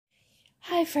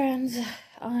Hi friends,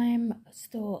 I'm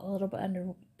still a little bit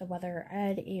under the weather. I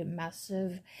had a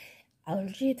massive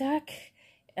allergy attack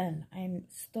and I'm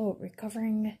still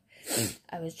recovering.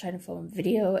 I was trying to film a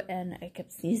video and I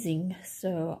kept sneezing,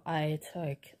 so I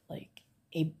took like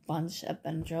a bunch of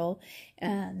Benadryl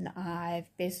and I've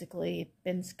basically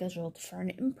been scheduled for an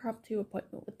impromptu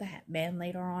appointment with the Hat Man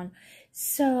later on.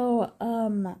 So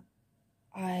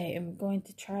I am going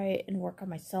to try and work on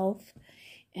myself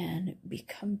and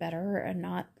become better and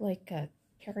not like a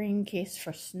carrying case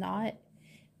for snot,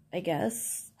 I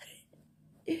guess.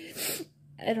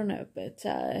 I don't know, but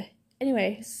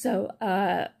anyway, so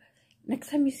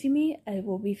next time you see me, I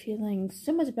will be feeling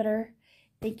so much better.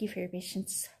 Thank you for your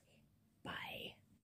patience.